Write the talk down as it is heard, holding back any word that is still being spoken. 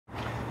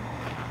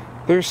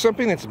There's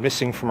something that's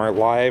missing from our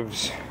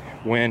lives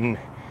when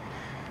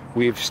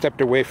we've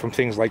stepped away from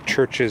things like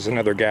churches and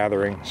other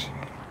gatherings.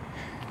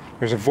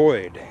 There's a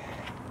void.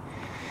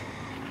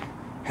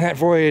 And that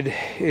void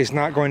is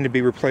not going to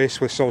be replaced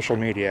with social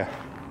media.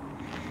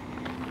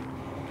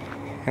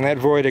 And that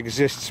void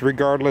exists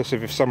regardless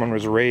of if someone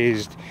was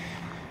raised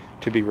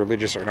to be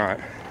religious or not.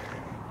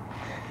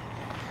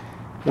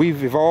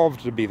 We've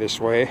evolved to be this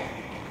way,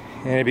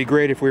 and it'd be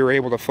great if we were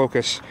able to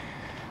focus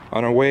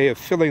on a way of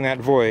filling that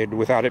void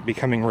without it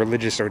becoming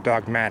religious or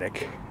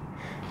dogmatic.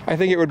 I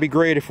think it would be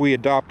great if we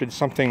adopted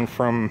something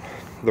from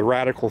the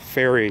radical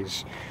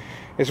fairies,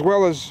 as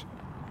well as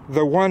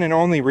the one and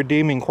only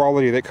redeeming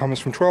quality that comes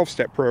from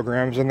 12-step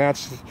programs, and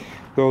that's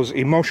those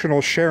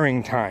emotional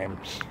sharing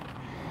times.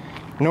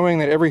 Knowing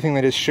that everything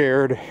that is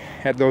shared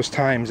at those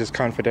times is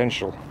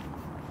confidential.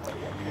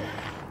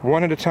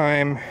 One at a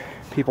time,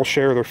 people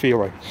share their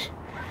feelings.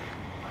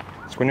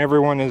 It's when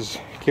everyone is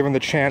given the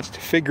chance to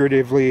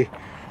figuratively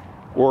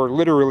or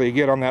literally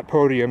get on that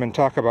podium and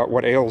talk about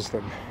what ails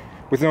them,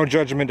 with no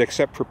judgment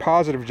except for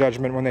positive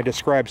judgment when they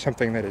describe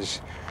something that is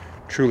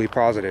truly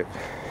positive.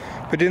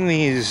 But in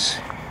these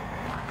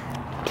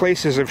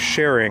places of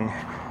sharing,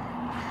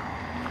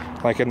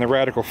 like in the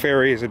radical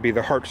fairies, it'd be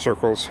the heart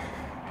circles.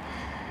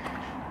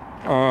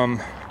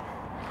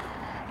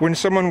 When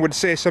someone would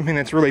say something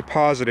that's really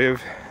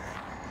positive,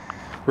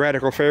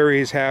 radical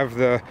fairies have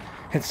the,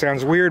 it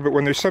sounds weird, but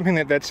when there's something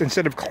that's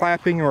instead of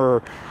clapping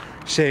or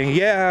saying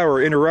yeah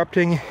or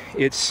interrupting,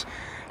 it's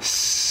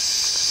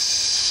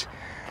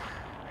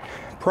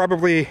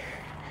probably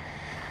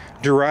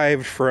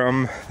derived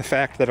from the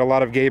fact that a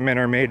lot of gay men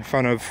are made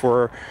fun of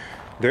for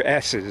their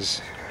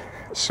S's,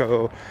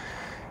 so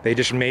they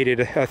just made it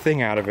a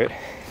thing out of it.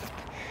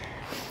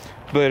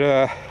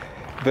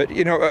 But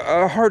you know,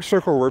 a heart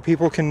circle where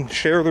people can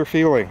share their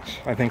feelings,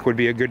 I think would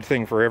be a good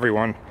thing for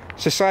everyone.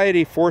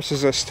 Society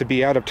forces us to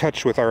be out of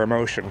touch with our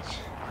emotions.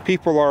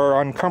 People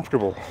are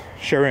uncomfortable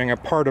sharing a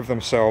part of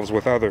themselves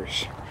with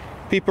others.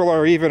 People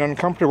are even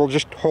uncomfortable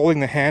just holding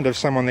the hand of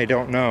someone they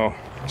don't know.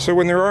 So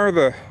when there are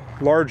the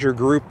larger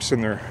groups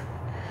and they're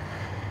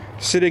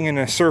sitting in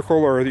a circle,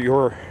 or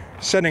you're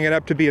setting it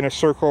up to be in a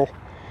circle,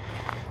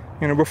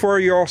 you know, before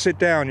you all sit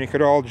down, you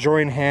could all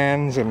join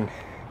hands and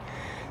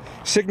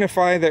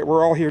signify that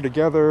we're all here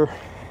together.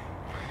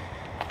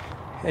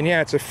 And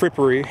yeah, it's a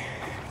frippery.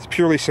 It's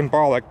purely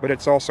symbolic, but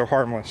it's also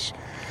harmless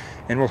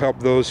and will help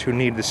those who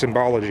need the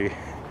symbology.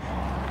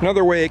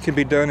 Another way it can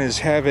be done is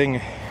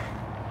having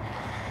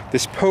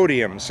this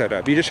podium set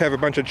up. You just have a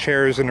bunch of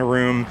chairs in a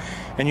room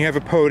and you have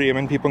a podium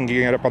and people can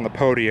get up on the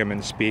podium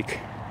and speak.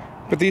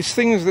 But these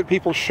things that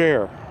people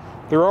share,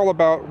 they're all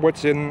about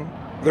what's in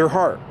their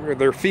heart, or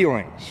their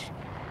feelings.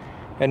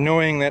 And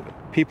knowing that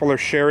people are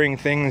sharing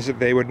things that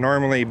they would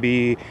normally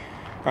be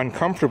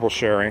uncomfortable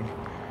sharing.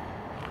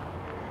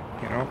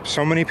 You know,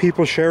 so many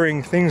people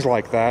sharing things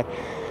like that,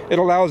 it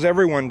allows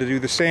everyone to do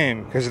the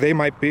same, because they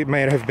might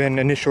have been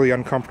initially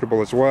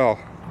uncomfortable as well.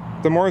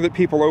 The more that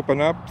people open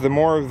up, the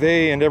more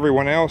they and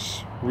everyone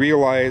else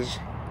realize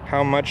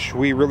how much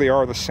we really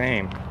are the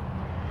same.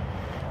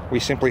 We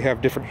simply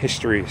have different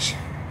histories.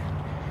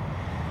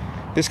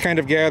 This kind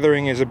of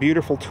gathering is a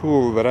beautiful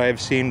tool that I have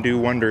seen do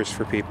wonders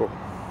for people.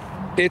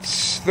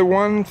 It's the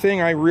one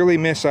thing I really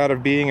miss out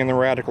of being in the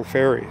radical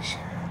fairies.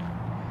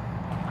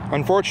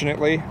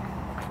 Unfortunately,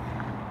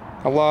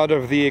 a lot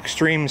of the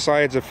extreme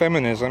sides of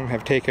feminism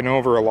have taken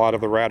over a lot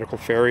of the radical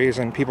fairies,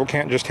 and people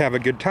can't just have a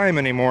good time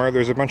anymore.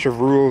 There's a bunch of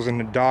rules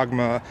and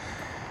dogma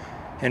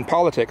and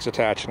politics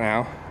attached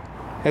now.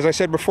 As I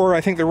said before,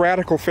 I think the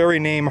radical fairy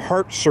name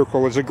Heart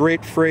Circle is a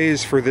great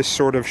phrase for this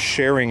sort of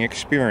sharing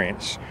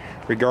experience,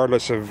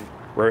 regardless of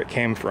where it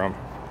came from.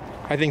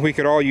 I think we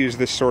could all use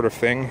this sort of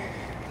thing.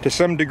 To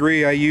some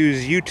degree, I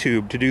use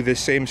YouTube to do this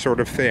same sort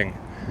of thing.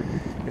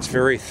 It's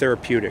very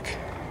therapeutic.